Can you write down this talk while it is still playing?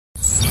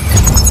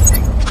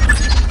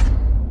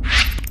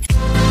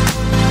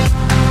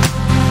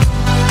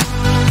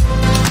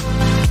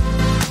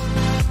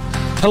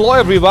Hello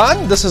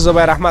everyone, this is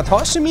Zubair Ahmad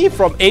Hashimi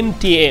from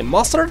MTA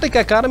Master Tech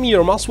Academy.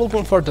 You're most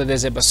welcome for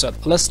today's episode.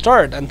 Let's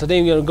start, and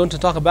today we are going to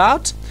talk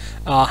about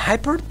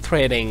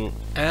hyperthreading.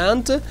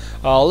 And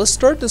let's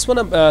start this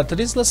one.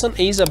 Today's lesson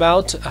is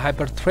about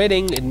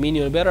hyperthreading. It means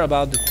you know better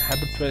about the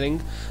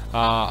hyperthreading.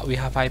 We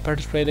have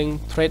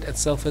hyperthreading. Thread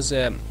itself is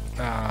a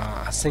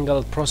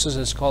single process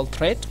is called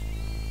thread.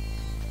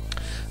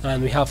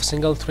 And we have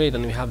single thread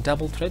and we have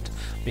double thread.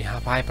 We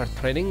have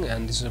hyperthreading,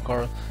 and this is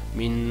called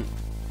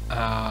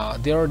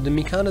they are the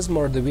mechanism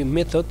or the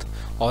method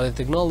or the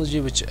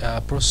technology which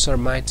a processor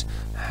might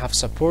have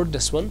support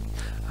this one.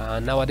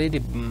 Nowadays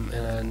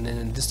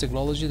in this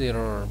technology there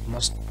are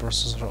most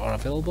processors are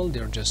available. They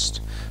are just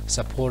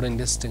supporting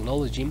this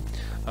technology.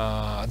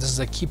 This is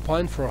a key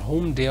point for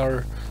whom they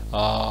are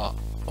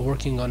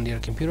working on their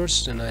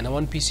computers. In a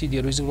one PC they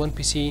are using one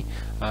PC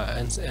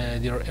and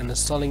they are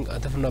installing a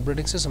different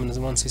operating system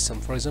in one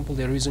system. For example,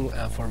 they are using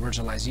for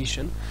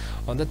virtualization.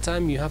 On that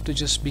time you have to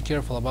just be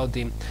careful about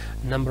the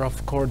number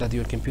of core that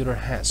your computer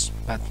has.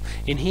 But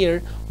in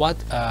here what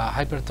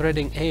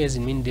hyperthreading is,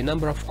 it means the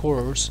number of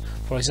cores.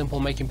 For example,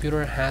 my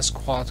computer has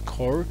quad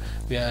core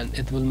and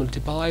it will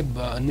multiply,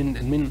 but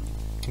you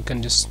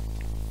can just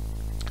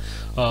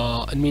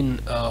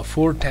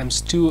 4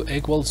 times 2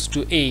 equals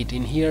to 8.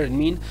 In here it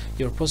means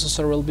your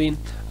processor will be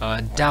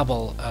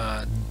double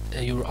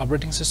your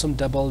operating system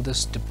double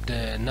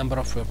the number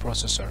of your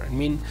processor. I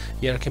mean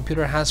your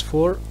computer has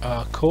 4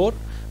 core,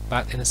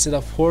 but instead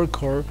of 4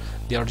 core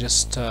they are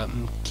just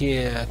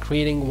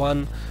creating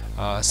one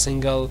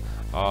single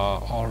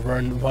or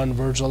one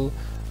virtual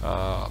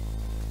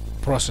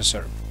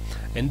processor,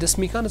 and this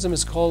mechanism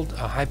is called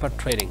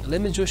hyperthreading.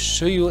 Let me just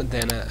show you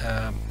then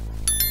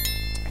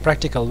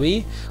practical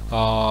way.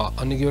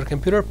 On your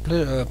computer,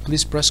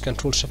 please press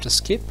Ctrl Shift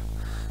Escape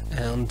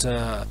and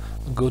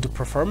go to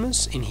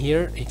performance. In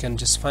here you can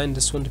just find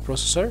this one, the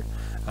processor.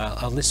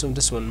 I'll list on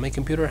this one. My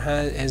computer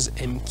is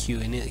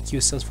MQ, and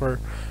Q stands for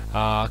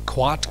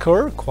quad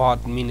core.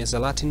 Quad means a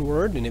Latin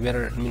word, and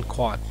better mean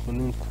quad.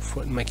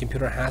 My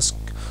computer has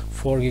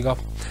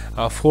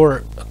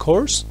 4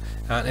 cores,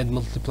 and it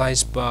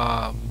multiplies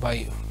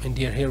by in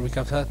here we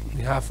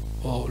have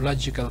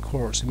logical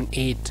cores, I mean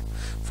 8.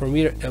 From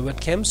where what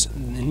comes,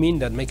 it means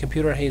that my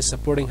computer is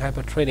supporting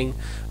hyperthreading,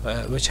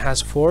 which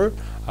has 4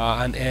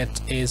 and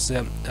it is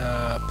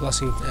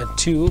plus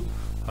 2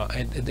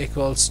 it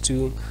equals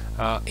to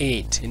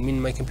 8. It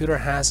means my computer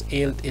has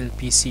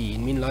LPC. It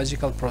means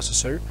logical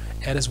processor.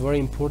 It is very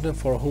important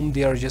for whom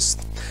they are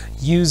just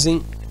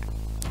using,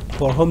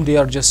 for whom they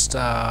are just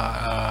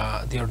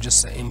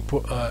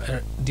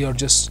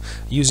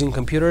using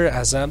computer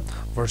as a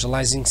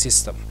virtualizing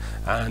system.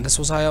 And this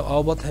was how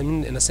about, I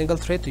mean, in a single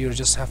thread you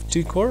just have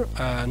 2 core.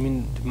 I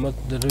mean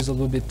the result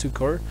will be 2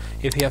 core.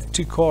 If you have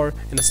 2 core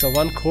instead of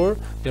 1 core,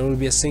 there will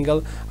be a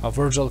single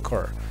virtual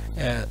core.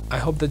 I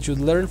hope that you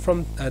learn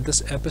from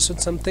this episode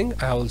something.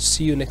 I will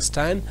see you next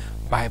time.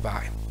 Bye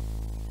bye.